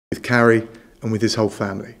carry and with his whole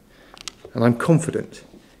family. And I'm confident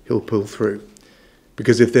he'll pull through.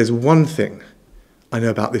 Because if there's one thing I know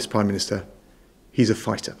about this Prime Minister, he's a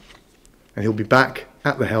fighter. And he'll be back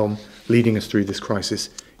at the helm, leading us through this crisis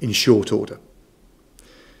in short order.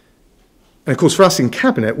 And of course, for us in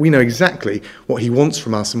Cabinet, we know exactly what he wants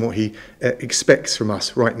from us and what he expects from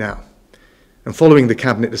us right now. And following the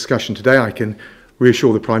Cabinet discussion today, I can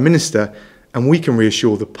reassure the Prime Minister, and we can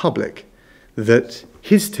reassure the public, that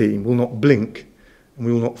his team will not blink and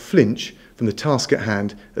we will not flinch from the task at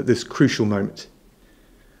hand at this crucial moment.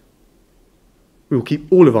 We will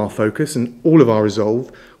keep all of our focus and all of our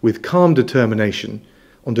resolve with calm determination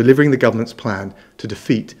on delivering the government's plan to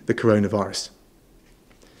defeat the coronavirus.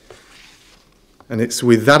 And it's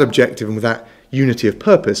with that objective and with that unity of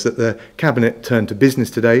purpose that the Cabinet turned to business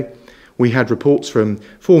today. We had reports from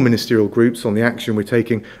 4 ministerial groups on the action we're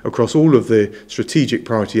taking across all of the strategic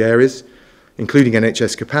priority areas, including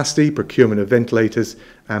NHS capacity, procurement of ventilators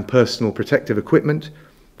and personal protective equipment,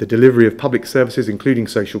 the delivery of public services, including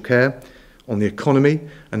social care, on the economy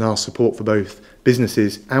and our support for both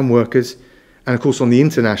businesses and workers, and of course on the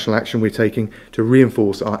international action we're taking to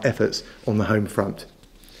reinforce our efforts on the home front.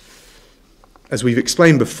 As we've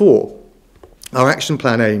explained before, our action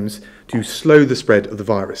plan aims to slow the spread of the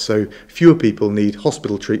virus, so fewer people need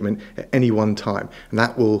hospital treatment at any one time, and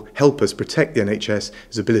that will help us protect the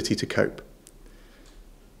NHS's ability to cope.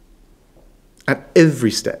 At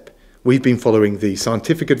every step, we've been following the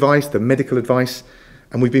scientific advice, the medical advice,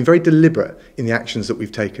 and we've been very deliberate in the actions that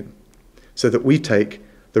we've taken, so that we take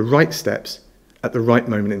the right steps at the right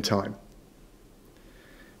moment in time.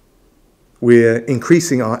 We're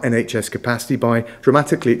increasing our NHS capacity by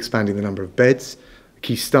dramatically expanding the number of beds,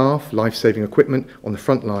 key staff, life-saving equipment on the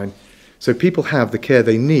front line, so people have the care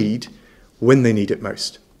they need when they need it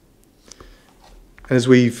most. And as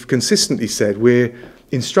we've consistently said, we're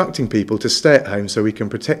instructing people to stay at home so we can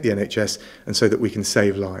protect the NHS and so that we can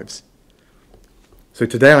save lives. So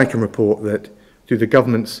today I can report that through the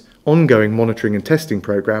government's ongoing monitoring and testing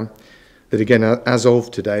programme, that again, as of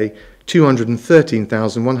today,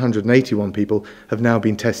 213,181 people have now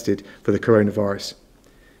been tested for the coronavirus.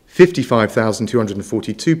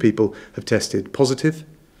 55,242 people have tested positive.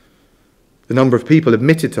 The number of people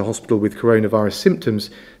admitted to hospital with coronavirus symptoms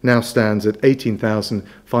now stands at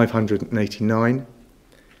 18,589.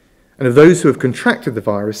 And of those who have contracted the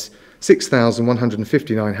virus,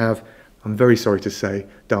 6,159 have, I'm very sorry to say,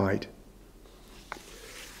 died.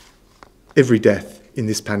 Every death in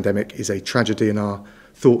this pandemic is a tragedy, and our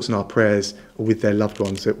thoughts and our prayers are with their loved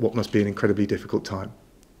ones at what must be an incredibly difficult time.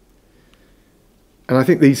 And I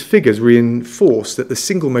think these figures reinforce that the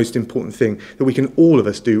single most important thing that we can all of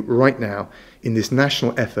us do right now in this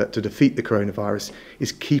national effort to defeat the coronavirus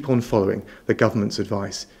is keep on following the government's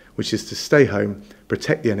advice, which is to stay home,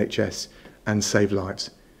 protect the NHS and save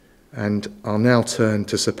lives. And I'll now turn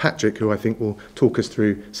to Sir Patrick, who I think will talk us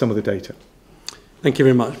through some of the data. Thank you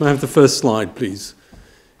very much. May I have the first slide, please?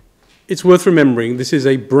 It's worth remembering this is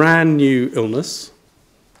a brand new illness.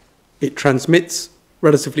 It transmits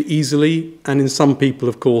relatively easily, and in some people,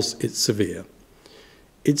 of course, it's severe.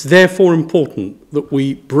 It's therefore important that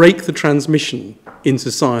we break the transmission in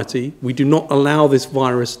society. We do not allow this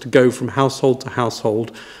virus to go from household to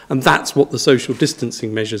household, and that's what the social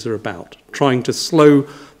distancing measures are about, trying to slow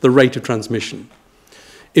the rate of transmission.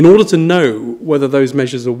 In order to know whether those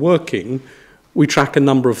measures are working, we track a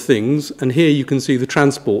number of things, and here you can see the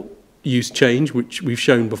transport use change, which we've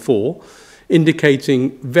shown before,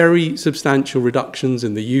 indicating very substantial reductions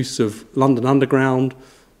in the use of London Underground,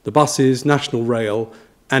 the buses, National Rail,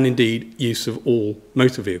 and indeed use of all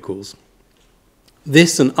motor vehicles.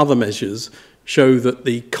 This and other measures show that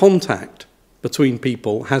the contact between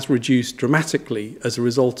people has reduced dramatically as a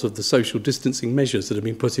result of the social distancing measures that have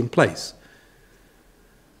been put in place.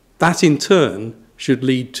 That in turn should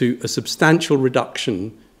lead to a substantial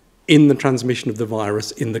reduction in the transmission of the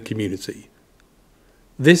virus in the community.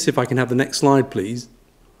 This, if I can have the next slide, please,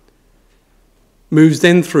 moves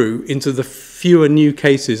then through into the fewer new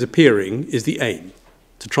cases appearing is the aim,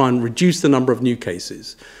 to try and reduce the number of new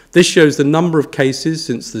cases. This shows the number of cases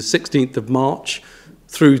since the 16th of March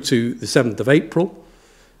through to the 7th of April.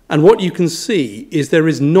 And what you can see is there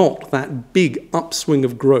is not that big upswing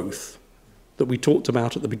of growth that we talked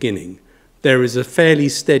about at the beginning. There is a fairly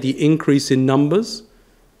steady increase in numbers.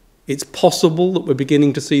 It's possible that we're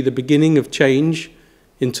beginning to see the beginning of change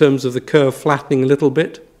in terms of the curve flattening a little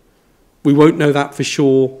bit. We won't know that for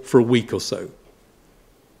sure for a week or so.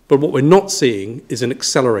 But what we're not seeing is an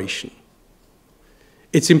acceleration.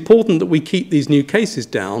 It's important that we keep these new cases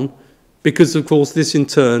down because, of course, this in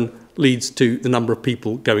turn leads to the number of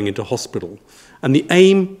people going into hospital. And the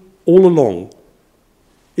aim all along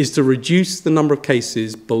is to reduce the number of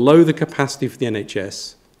cases below the capacity for the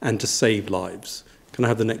NHS and to save lives. Can I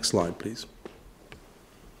have the next slide, please?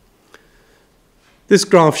 This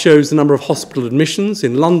graph shows the number of hospital admissions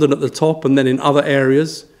in London at the top and then in other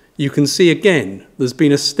areas. You can see again there's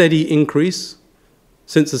been a steady increase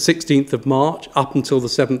since the 16th of March up until the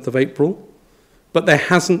 7th of April, but there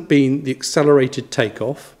hasn't been the accelerated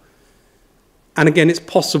takeoff. And again, it's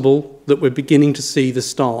possible that we're beginning to see the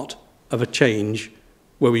start of a change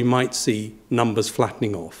where we might see numbers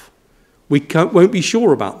flattening off. We won't be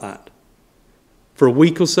sure about that for a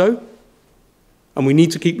week or so, and we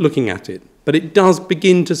need to keep looking at it. But it does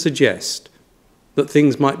begin to suggest that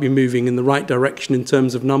things might be moving in the right direction in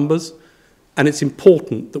terms of numbers, and it's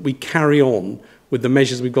important that we carry on with the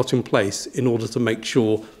measures we've got in place in order to make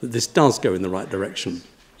sure that this does go in the right direction.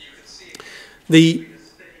 The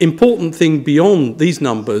important thing beyond these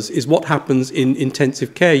numbers is what happens in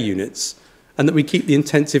intensive care units, and that we keep the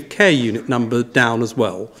intensive care unit number down as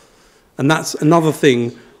well. And that's another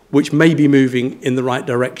thing which may be moving in the right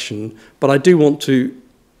direction, but I do want to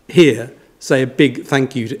here say a big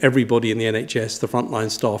thank you to everybody in the NHS, the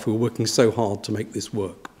frontline staff who are working so hard to make this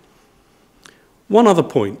work. One other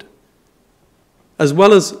point. As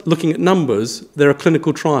well as looking at numbers, there are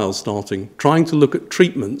clinical trials starting, trying to look at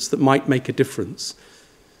treatments that might make a difference.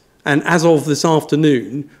 And as of this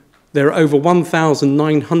afternoon, there are over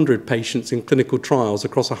 1,900 patients in clinical trials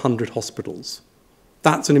across 100 hospitals.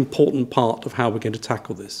 That's an important part of how we're going to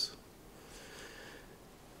tackle this.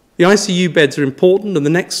 The ICU beds are important, and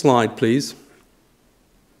the next slide, please,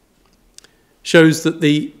 shows that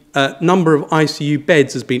the number of ICU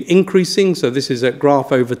beds has been increasing. So this is a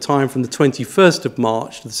graph over time from the 21st of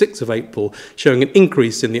March to the 6th of April, showing an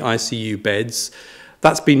increase in the ICU beds.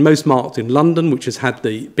 That's been most marked in London, which has had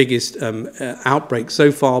the biggest outbreak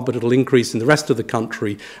so far, but it'll increase in the rest of the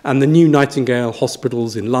country. And the new Nightingale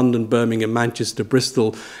hospitals in London, Birmingham, Manchester,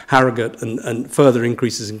 Bristol, Harrogate, and further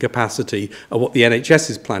increases in capacity are what the NHS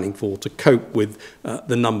is planning for to cope with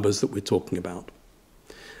the numbers that we're talking about.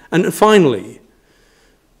 And finally,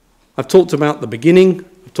 I've talked about the beginning.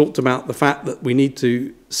 I've talked about the fact that we need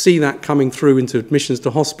to see that coming through into admissions to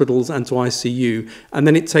hospitals and to ICU, and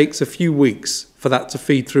then it takes a few weeks for that to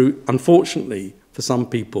feed through, unfortunately, for some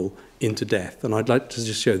people, into death. And I'd like to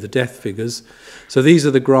just show the death figures. So these are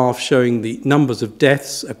the graphs showing the numbers of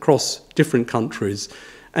deaths across different countries.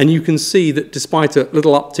 And you can see that despite a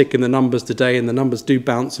little uptick in the numbers today, and the numbers do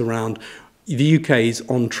bounce around, the UK is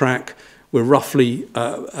on track. We're roughly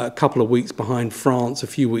a couple of weeks behind France, a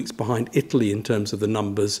few weeks behind Italy in terms of the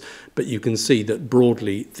numbers, but you can see that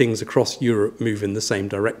broadly things across Europe move in the same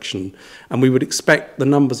direction. And we would expect the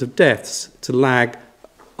numbers of deaths to lag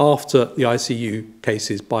after the ICU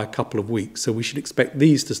cases by a couple of weeks. So we should expect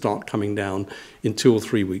these to start coming down in 2 or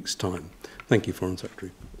 3 weeks' time. Thank you, Foreign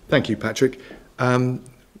Secretary. Thank you, Patrick. Now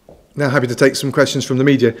happy to take some questions from the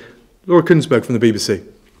media. Laura Kunsberg from the BBC.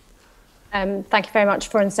 Thank you very much,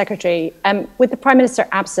 Foreign Secretary. With the Prime Minister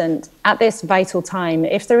absent at this vital time,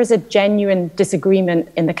 if there is a genuine disagreement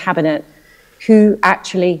in the Cabinet, who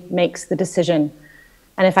actually makes the decision?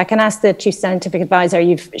 And if I can ask the Chief Scientific Advisor,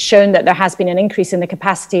 you've shown that there has been an increase in the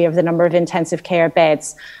capacity of the number of intensive care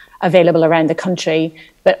beds available around the country,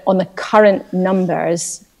 but on the current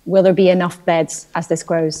numbers, will there be enough beds as this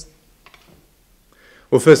grows?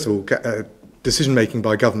 Well, first of all, decision-making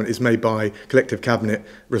by government is made by collective cabinet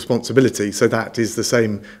responsibility, so that is the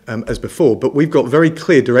same as before. But we've got very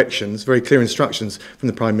clear directions, very clear instructions from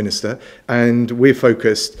the Prime Minister, and we're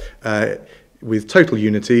focused with total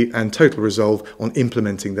unity and total resolve on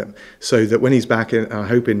implementing them, so that when he's back, I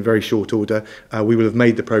hope in very short order, we will have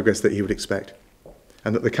made the progress that he would expect,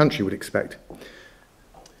 and that the country would expect.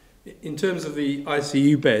 In terms of the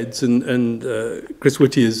ICU beds, and Chris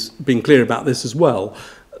Whitty has been clear about this as well,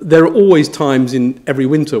 there are always times in every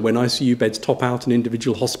winter when ICU beds top out in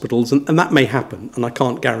individual hospitals, and that may happen, and I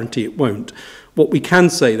can't guarantee it won't. What we can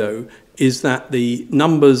say, though, is that the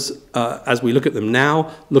numbers, as we look at them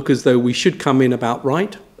now, look as though we should come in about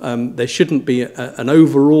right. There shouldn't be an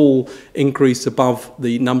overall increase above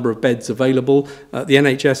the number of beds available. The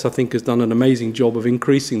NHS, I think, has done an amazing job of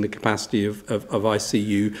increasing the capacity of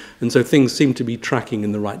ICU, and so things seem to be tracking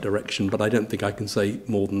in the right direction, but I don't think I can say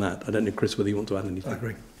more than that. I don't know, Chris, whether you want to add anything. I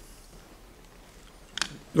agree.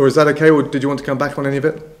 Laura, is that okay, or did you want to come back on any of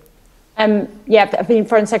it? Yeah, I mean,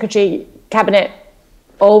 Foreign Secretary, Cabinet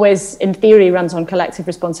always, in theory, runs on collective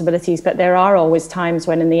responsibilities, but there are always times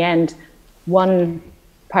when, in the end, one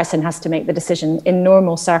person has to make the decision. In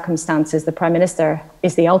normal circumstances, the Prime Minister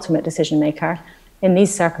is the ultimate decision maker. In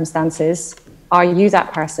these circumstances, are you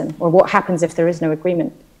that person? Or what happens if there is no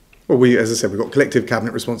agreement? Well, as I said, we've got collective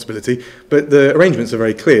cabinet responsibility, but the arrangements are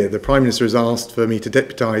very clear. The Prime Minister has asked for me to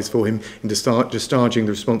deputise for him in discharging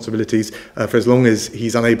the responsibilities for as long as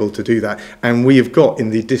he's unable to do that. And we have got in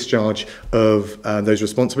the discharge of those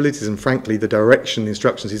responsibilities, and frankly, the direction, the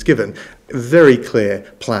instructions he's given, very clear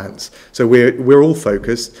plans. So we're all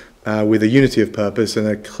focused with a unity of purpose and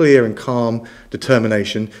a clear and calm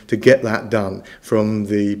determination to get that done, from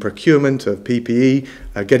the procurement of PPE,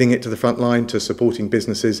 getting it to the front line, to supporting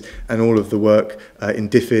businesses, and all of the work in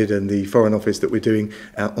DFID and the Foreign Office that we're doing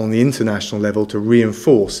on the international level to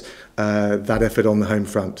reinforce that effort on the home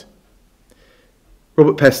front.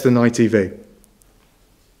 Robert Peston, ITV.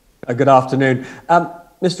 Good afternoon.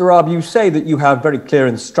 Mr. Raab, you say that you have very clear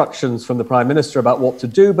instructions from the Prime Minister about what to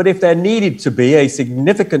do, but if there needed to be a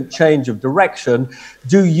significant change of direction,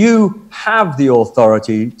 do you have the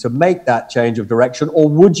authority to make that change of direction, or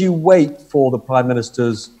would you wait for the Prime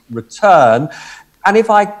Minister's return? And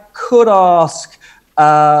if I could ask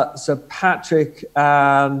Sir Patrick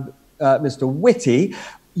and Mr. Whitty,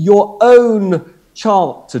 your own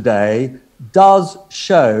chart today does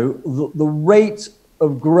show the rate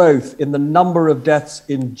of growth in the number of deaths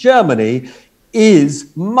in Germany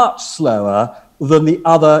is much slower than the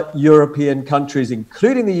other European countries,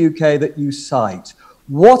 including the UK, that you cite.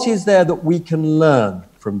 What is there that we can learn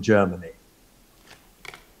from Germany?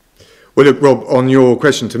 Well, look, Rob, on your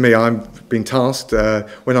question to me, I've been tasked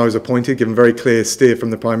when I was appointed, given very clear steer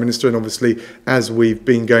from the Prime Minister, and obviously as we've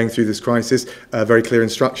been going through this crisis, very clear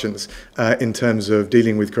instructions in terms of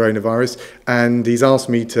dealing with coronavirus, and he's asked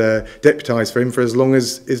me to deputise for him for as long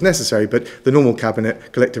as is necessary, but the normal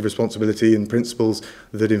cabinet collective responsibility and principles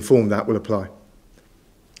that inform that will apply.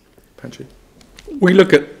 Patrick? We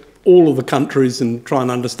look at all of the countries and try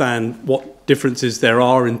and understand what differences there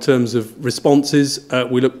are in terms of responses.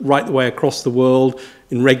 We look right the way across the world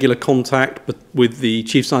in regular contact with the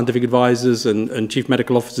chief scientific advisors and chief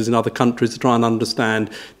medical officers in other countries to try and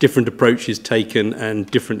understand different approaches taken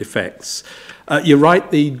and different effects. You're right,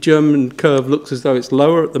 the German curve looks as though it's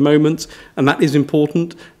lower at the moment, and that is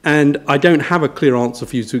important. And I don't have a clear answer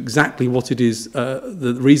for you to exactly what it is,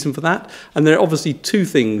 the reason for that. And there are obviously two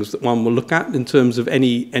things that one will look at in terms of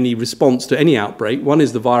any response to any outbreak. One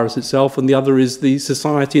is the virus itself, and the other is the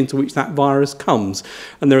society into which that virus comes.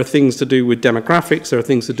 And there are things to do with demographics, there are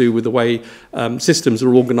things to do with the way systems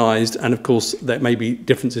are organised, and of course there may be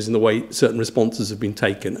differences in the way certain responses have been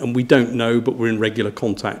taken. And we don't know, but we're in regular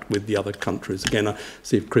contact with the other countries. Again, I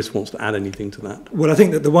see if Chris wants to add anything to that. Well, I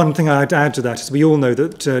think that the one thing I'd add to that is we all know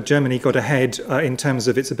that Germany got ahead in terms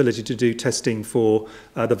of its ability to do testing for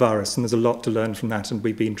the virus, and there's a lot to learn from that, and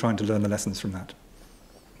we've been trying to learn the lessons from that.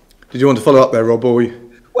 Did you want to follow up there, Rob? Or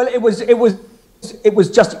Well, it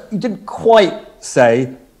was just, you didn't quite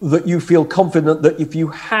say that you feel confident that if you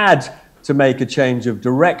had to make a change of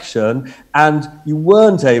direction and you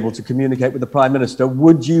weren't able to communicate with the Prime Minister,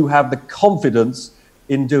 would you have the confidence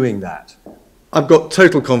in doing that? I've got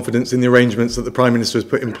total confidence in the arrangements that the Prime Minister has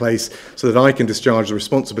put in place so that I can discharge the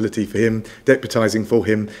responsibility for him, deputising for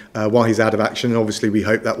him while he's out of action. And obviously we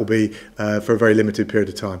hope that will be for a very limited period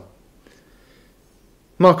of time.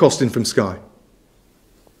 Mark Austin from Sky.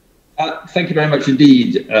 Thank you very much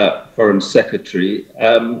indeed, Foreign Secretary.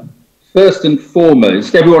 First and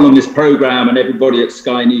foremost, everyone on this programme and everybody at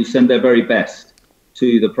Sky News send their very best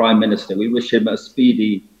to the Prime Minister. We wish him a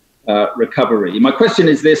speedy recovery. My question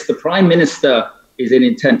is this: the Prime Minister is in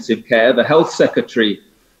intensive care, the Health Secretary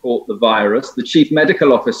caught the virus, the Chief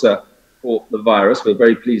Medical Officer caught the virus. We're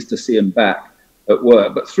very pleased to see him back at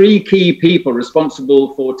work. But three key people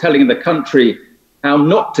responsible for telling the country how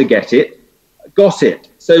not to get it, got it.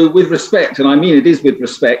 So with respect, and I mean it is with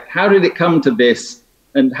respect, how did it come to this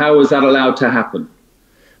and how was that allowed to happen?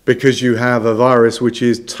 Because you have a virus which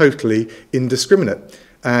is totally indiscriminate.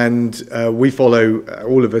 And we follow,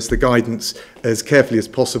 all of us, the guidance as carefully as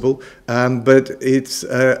possible. But it's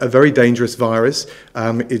a very dangerous virus.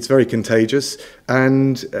 It's very contagious.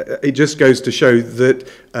 And it just goes to show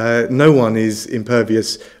that no one is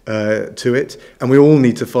impervious to it. And we all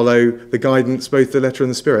need to follow the guidance, both the letter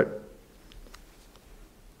and the spirit.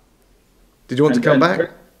 Did you want to come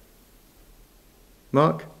back?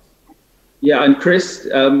 Mark? Yeah, and Chris,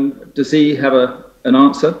 does he have an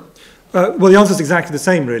answer? Well, the answer is exactly the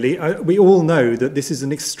same, really. We all know that this is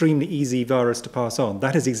an extremely easy virus to pass on.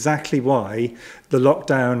 That is exactly why the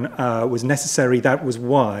lockdown was necessary. That was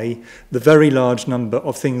why the very large number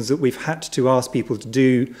of things that we've had to ask people to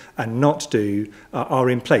do and not do are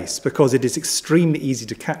in place, because it is extremely easy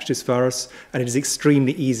to catch this virus and it is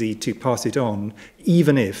extremely easy to pass it on,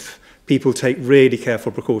 even if people take really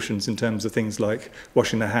careful precautions in terms of things like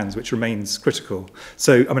washing their hands, which remains critical.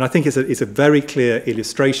 So, I mean, I think it's a very clear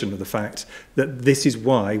illustration of the fact that this is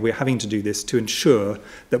why we're having to do this, to ensure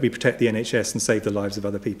that we protect the NHS and save the lives of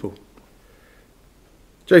other people.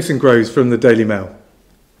 Jason Groves from the Daily Mail.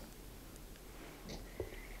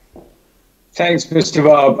 Thanks, Mr.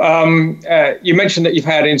 Raab. You mentioned that you've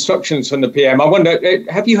had instructions from the PM. I wonder,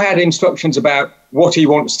 have you had instructions about what he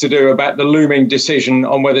wants to do about the looming decision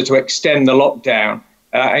on whether to extend the lockdown?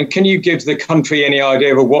 And can you give the country any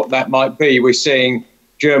idea of what that might be? We're seeing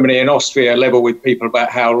Germany and Austria level with people about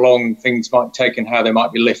how long things might take and how they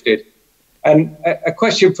might be lifted. And a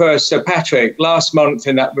question for Sir Patrick. Last month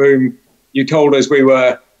in that room, you told us we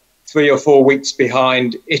were 3 or 4 weeks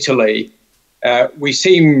behind Italy. We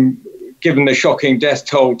seem, given the shocking death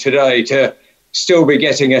toll today, to still be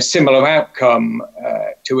getting a similar outcome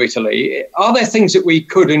to Italy. Are there things that we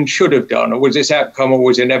could and should have done, or was this outcome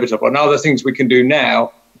always inevitable? And are there things we can do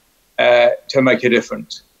now to make a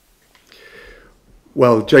difference?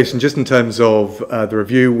 Well, Jason, just in terms of the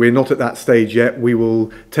review, we're not at that stage yet. We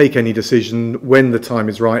will take any decision when the time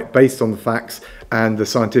is right, based on the facts and the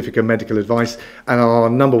scientific and medical advice. And our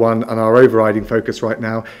number one and our overriding focus right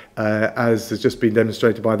now, as has just been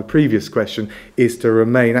demonstrated by the previous question, is to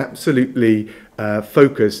remain absolutely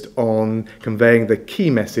focused on conveying the key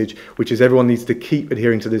message, which is everyone needs to keep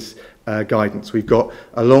adhering to this guidance. We've got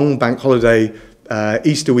a long bank holiday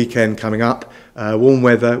Easter weekend coming up, warm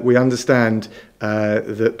weather. We understand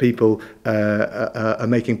that people are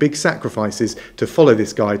making big sacrifices to follow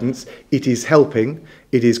this guidance. It is helping.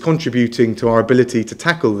 It is contributing to our ability to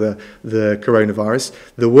tackle the coronavirus.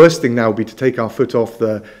 The worst thing now would be to take our foot off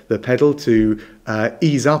the pedal, to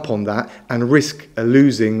ease up on that and risk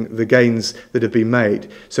losing the gains that have been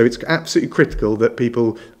made. So it's absolutely critical that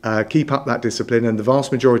people keep up that discipline, and the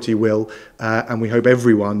vast majority will, and we hope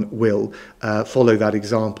everyone will follow that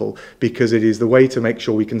example, because it is the way to make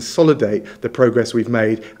sure we consolidate the progress we've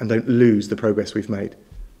made and don't lose the progress we've made.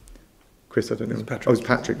 Chris, I don't know. Patrick. Oh, it's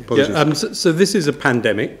Patrick. Apologies. Yeah, so this is a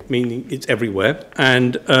pandemic, meaning it's everywhere,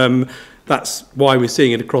 and that's why we're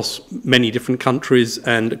seeing it across many different countries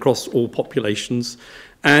and across all populations.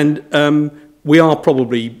 And we are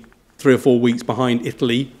probably 3 or 4 weeks behind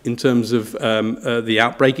Italy in terms of the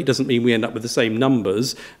outbreak. It doesn't mean we end up with the same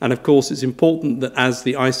numbers. And of course, it's important that as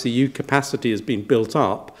the ICU capacity has been built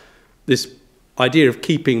up, this idea of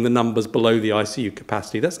keeping the numbers below the ICU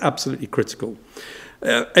capacity, that's absolutely critical.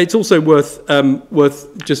 It's also worth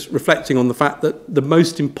just reflecting on the fact that the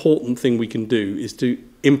most important thing we can do is to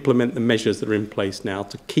implement the measures that are in place now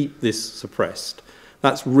to keep this suppressed.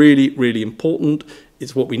 That's really, really important.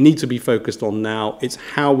 It's what we need to be focused on now. It's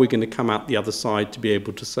how we're going to come out the other side to be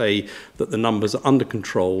able to say that the numbers are under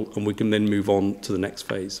control and we can then move on to the next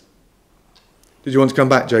phase. Did you want to come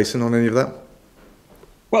back, Jason, on any of that?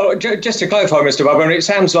 Well, just to clarify, Mr. Raab, it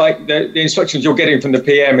sounds like the instructions you're getting from the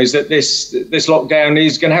PM is that this lockdown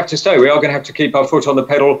is going to have to stay. We are going to have to keep our foot on the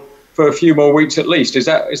pedal for a few more weeks at least. Is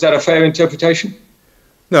that a fair interpretation?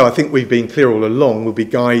 No, I think we've been clear all along. We'll be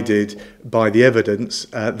guided by the evidence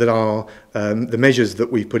that are the measures that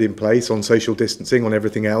we've put in place on social distancing, on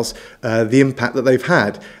everything else, the impact that they've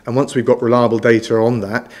had. And once we've got reliable data on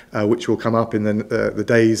that, which will come up in the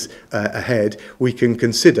days ahead, we can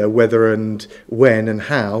consider whether and when and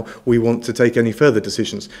how we want to take any further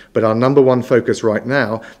decisions. But our number one focus right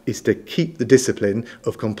now is to keep the discipline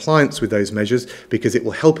of compliance with those measures, because it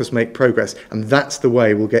will help us make progress. And that's the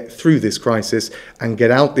way we'll get through this crisis and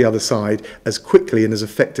get out the other side as quickly and as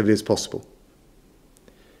effectively as possible.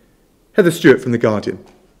 Heather Stewart from The Guardian.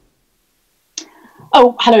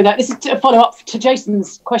 Oh, hello there. This is a follow-up to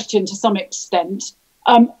Jason's question to some extent.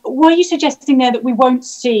 Were you suggesting there that we won't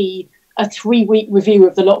see a 3-week review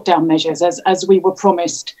of the lockdown measures as we were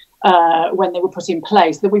promised when they were put in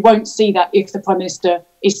place, that we won't see that if the Prime Minister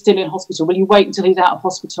is still in hospital? Will you wait until he's out of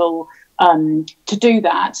hospital to do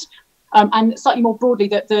that? And slightly more broadly,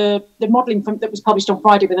 that the modelling that was published on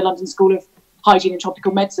Friday by the London School of Hygiene and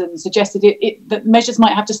Tropical Medicine suggested that measures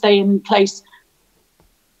might have to stay in place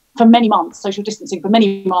for many months, social distancing for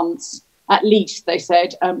many months at least, they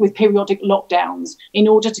said, with periodic lockdowns in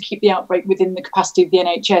order to keep the outbreak within the capacity of the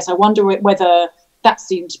NHS. I wonder whether that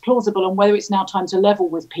seems plausible and whether it's now time to level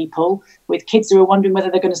with people, with kids who are wondering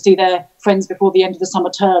whether they're going to see their friends before the end of the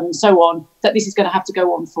summer term and so on, that this is going to have to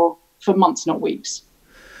go on for months, not weeks.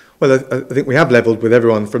 Well, I think we have levelled with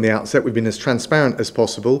everyone from the outset. We've been as transparent as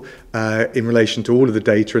possible in relation to all of the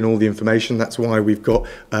data and all the information. That's why we've got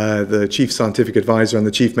the Chief Scientific Advisor and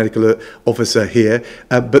the Chief Medical Officer here.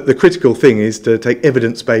 But the critical thing is to take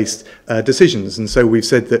evidence-based decisions. And so we've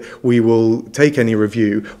said that we will take any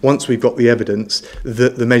review once we've got the evidence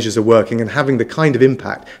that the measures are working and having the kind of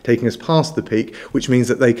impact taking us past the peak, which means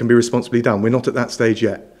that they can be responsibly done. We're not at that stage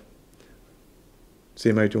yet.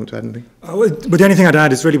 CMO, do you want to add anything? Well, the only thing I'd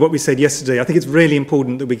add is really what we said yesterday. I think it's really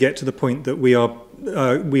important that we get to the point that we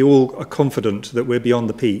all are confident that we're beyond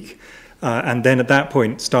the peak. And then at that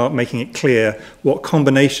point start making it clear what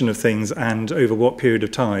combination of things and over what period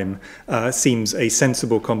of time seems a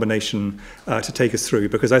sensible combination to take us through.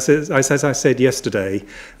 Because as I said yesterday,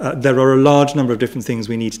 there are a large number of different things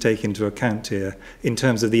we need to take into account here in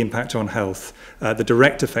terms of the impact on health, the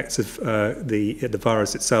direct effects of the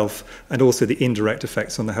virus itself, and also the indirect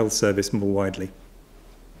effects on the health service more widely.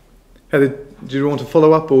 Heather, do you want to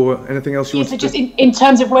follow up or anything else you want to just in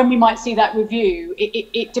terms of when we might see that review,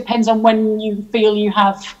 it depends on when you feel you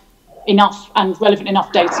have enough and relevant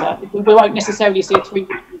enough data. We won't necessarily see a 3-week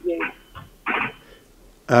review.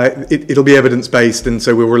 It'll be evidence-based, and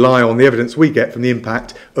so we'll rely on the evidence we get from the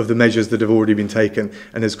impact of the measures that have already been taken.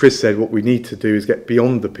 And as Chris said, what we need to do is get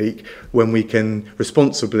beyond the peak when we can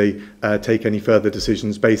responsibly take any further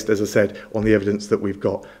decisions based, as I said, on the evidence that we've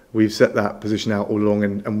got. We've set that position out all along,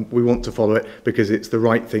 and we want to follow it because it's the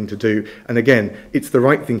right thing to do. And again, it's the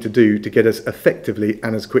right thing to do to get us effectively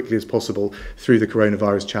and as quickly as possible through the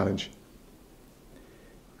coronavirus challenge.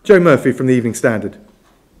 Joe Murphy from the Evening Standard.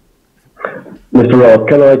 Mr. Raab,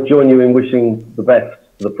 can I join you in wishing the best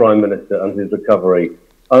to the Prime Minister and his recovery?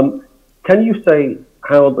 Can you say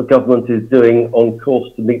how the government is doing on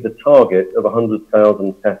course to meet the target of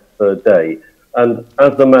 100,000 tests per day? And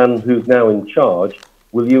as the man who's now in charge,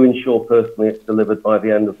 will you ensure personally it's delivered by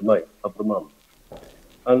the end of the month?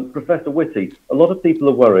 And Professor Whitty, a lot of people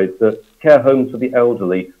are worried that care homes for the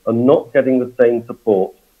elderly are not getting the same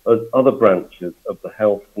support as other branches of the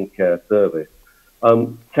health and care service.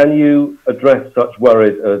 Can you address such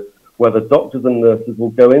worries as whether doctors and nurses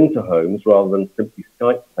will go into homes rather than simply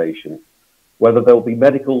Skype patients, whether there will be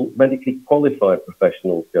medically qualified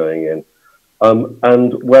professionals going in,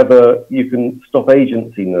 and whether you can stop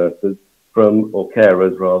agency nurses or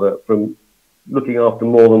carers rather, from looking after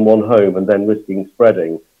more than one home and then risking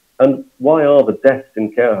spreading? And why are the deaths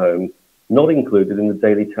in care homes not included in the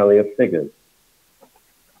daily tally of figures?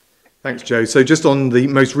 Thanks, Joe. So just on the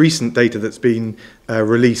most recent data that's been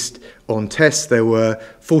released on tests, there were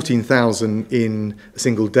 14,000 in a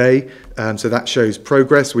single day. So that shows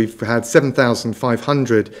progress. We've had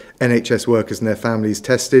 7,500 NHS workers and their families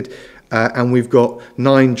tested. And we've got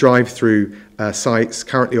 9 drive-through sites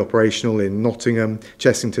currently operational in Nottingham,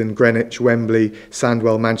 Chessington, Greenwich, Wembley,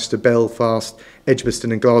 Sandwell, Manchester, Belfast,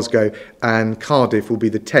 Edgbaston and Glasgow, and Cardiff will be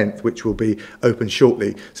the 10th, which will be open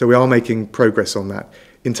shortly. So we are making progress on that.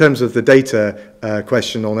 In terms of the data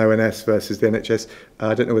question on ONS versus the NHS,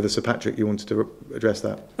 I don't know whether Sir Patrick, you wanted to address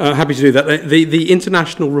that. Happy to do that. The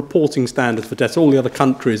international reporting standards for deaths, all the other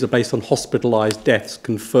countries are based on hospitalised deaths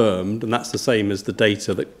confirmed, and that's the same as the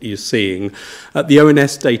data that you're seeing. The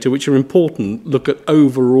ONS data, which are important, look at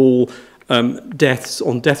overall deaths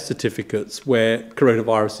on death certificates where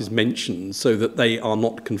coronavirus is mentioned, so that they are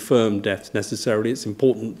not confirmed deaths necessarily. It's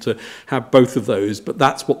important to have both of those, but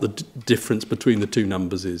that's what the difference between the two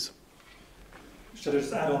numbers is. Should I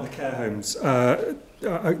just add on the care homes?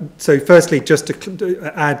 So firstly, just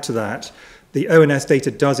to add to that, the ONS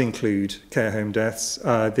data does include care home deaths.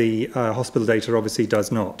 The hospital data obviously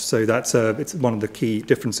does not. So that's it's one of the key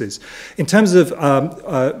differences. In terms of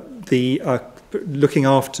looking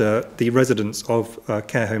after the residents of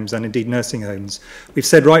care homes and indeed nursing homes, we've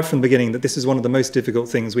said right from the beginning that this is one of the most difficult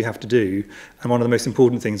things we have to do and one of the most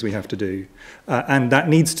important things we have to do. And that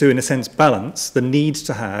needs to, in a sense, balance the need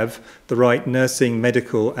to have the right nursing,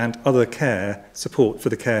 medical and other care support for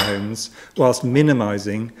the care homes whilst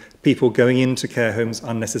minimising people going into care homes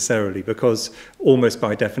unnecessarily, because almost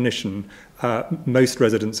by definition, most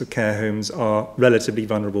residents of care homes are relatively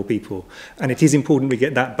vulnerable people. And it is important we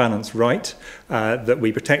get that balance right, that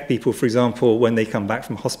we protect people, for example, when they come back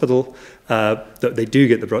from hospital, that they do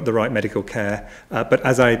get the right medical care. But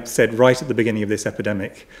as I said right at the beginning of this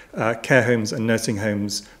epidemic, care homes and nursing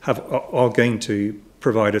homes are going to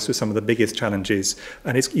provide us with some of the biggest challenges.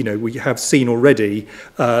 And it's, we have seen already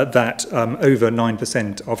that over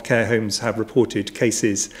 9% of care homes have reported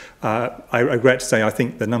cases. I regret to say I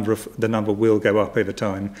think the number will go up over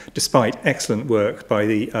time, despite excellent work by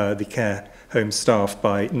the care home staff,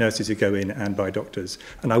 by nurses who go in and by doctors.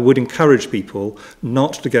 And I would encourage people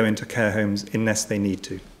not to go into care homes unless they need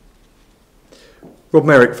to. Rob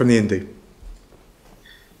Merrick from the Indy.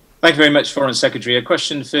 Thank you very much, Foreign Secretary. A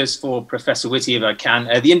question first for Professor Whitty, if I can.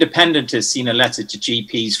 The Independent has seen a letter to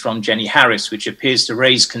GPs from Jenny Harris, which appears to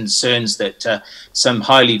raise concerns that some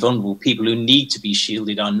highly vulnerable people who need to be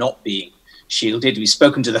shielded are not being shielded. We've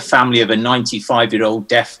spoken to the family of a 95-year-old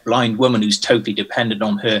deaf-blind woman who's totally dependent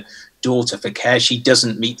on her daughter for care. She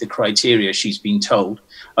doesn't meet the criteria, she's been told.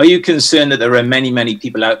 Are you concerned that there are many, many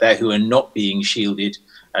people out there who are not being shielded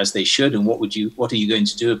as they should, and what are you going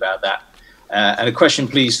to do about that? And a question,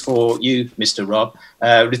 please, for you, Mr. Raab.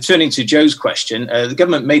 Returning to Joe's question, the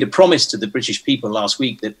government made a promise to the British people last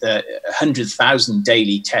week that 100,000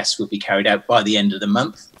 daily tests will be carried out by the end of the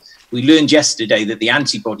month. We learned yesterday that the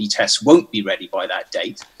antibody tests won't be ready by that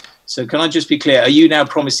date. So can I just be clear, are you now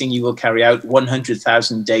promising you will carry out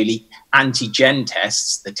 100,000 daily antigen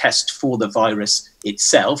tests, the test for the virus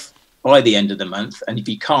itself, by the end of the month? And if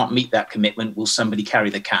you can't meet that commitment, will somebody carry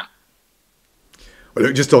the can? Well,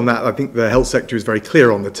 look, just on that, I think the Health Secretary is very clear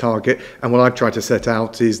on the target, and what I've tried to set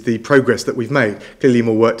out is the progress that we've made. Clearly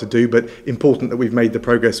more work to do, but important that we've made the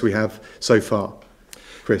progress we have so far.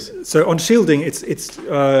 Chris? So on shielding,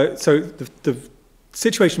 the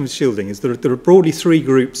situation with shielding is there are broadly three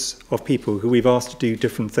groups of people who we've asked to do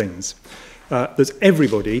different things. There's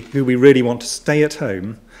everybody who we really want to stay at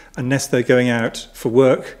home unless they're going out for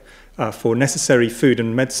work, for necessary food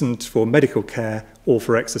and medicine, for medical care, or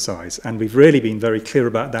for exercise. And we've really been very clear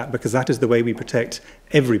about that because that is the way we protect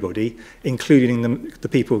everybody, including the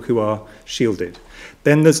people who are shielded.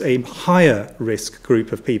 Then there's a higher risk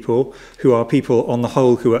group of people who are people on the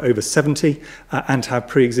whole who are over 70 and have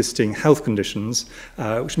pre-existing health conditions,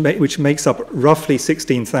 which makes up roughly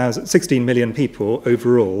 16 million people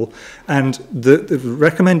overall. And the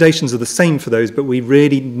recommendations are the same for those, but we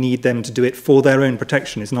really need them to do it for their own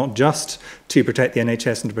protection. It's not just to protect the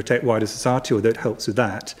NHS and to protect wider society, although it helps with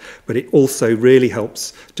that, but it also really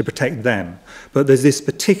helps to protect them. But there's this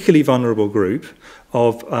particularly vulnerable group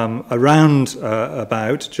of around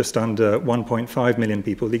about just under 1.5 million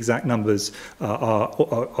people. The exact numbers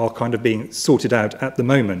are kind of being sorted out at the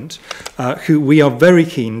moment, who we are very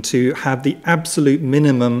keen to have the absolute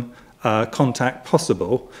minimum contact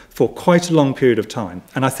possible for quite a long period of time.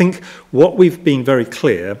 And I think what we've been very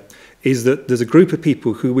clear is that there's a group of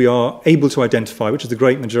people who we are able to identify, which is the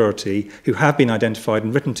great majority, who have been identified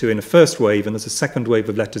and written to in a first wave, and there's a second wave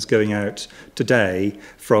of letters going out today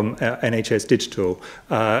from NHS Digital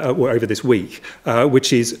over this week,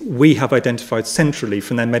 which is we have identified centrally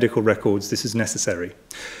from their medical records this is necessary.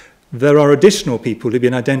 There are additional people who've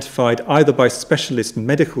been identified either by specialist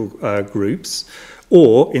medical groups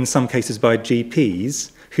or, in some cases, by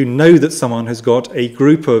GPs, who know that someone has got a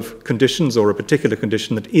group of conditions or a particular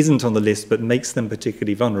condition that isn't on the list but makes them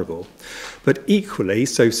particularly vulnerable. But equally,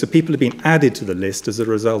 so people have been added to the list as a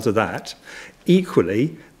result of that.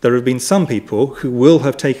 Equally, there have been some people who will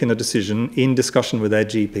have taken a decision in discussion with their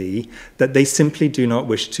GP that they simply do not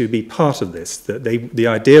wish to be part of this, that the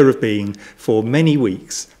idea of being for many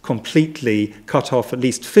weeks completely cut off, at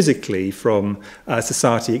least physically, from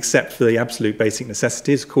society except for the absolute basic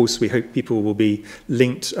necessities. Of course, we hope people will be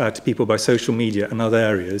linked to people by social media and other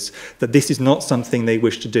areas, that this is not something they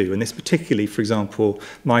wish to do. And this particularly, for example,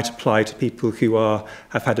 might apply to people who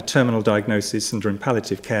have had a terminal diagnosis and are in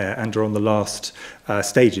palliative care and are on the last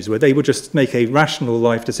stages, where they would just make a rational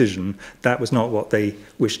life decision that was not what they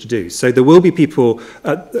wish to do. So there will be people,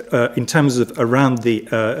 in terms of around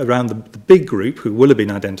the big group who will have been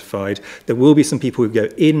identified, there will be some people who go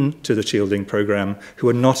into the shielding programme who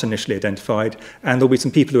are not initially identified, and there will be some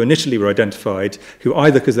people who initially were identified who,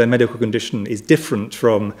 either because their medical condition is different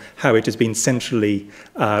from how it has been centrally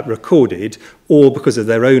recorded, or because of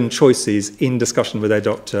their own choices in discussion with their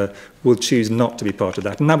doctor, will choose not to be part of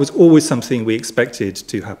that. And that was always something we expected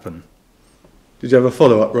to happen. Did you have a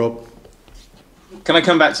follow-up, Rob? Can I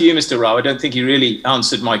come back to you, Mr. Raab? I don't think you really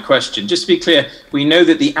answered my question. Just to be clear, we know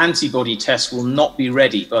that the antibody test will not be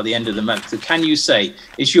ready by the end of the month. So can you say,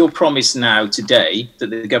 is your promise now today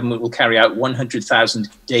that the government will carry out 100,000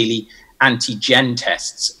 daily antigen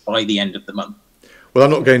tests by the end of the month? Well,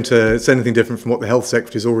 I'm not going to say anything different from what the Health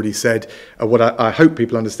Secretary has already said. What I hope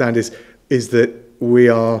people understand is that we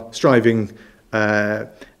are striving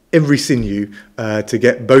every sinew to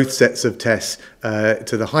get both sets of tests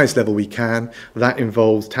to the highest level we can. That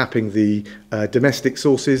involves tapping the domestic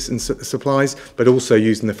sources and supplies, but also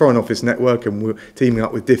using the Foreign Office network, and we're teaming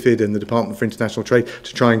up with DFID and the Department for International Trade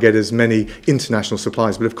to try and get as many international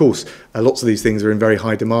supplies. But of course, lots of these things are in very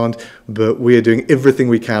high demand, but we are doing everything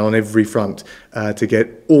we can on every front to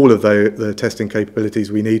get all of the testing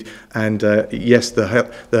capabilities we need. And yes,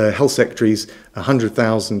 the Health Secretary's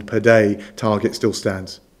 100,000 per day target still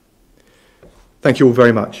stands. Thank you all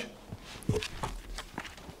very much.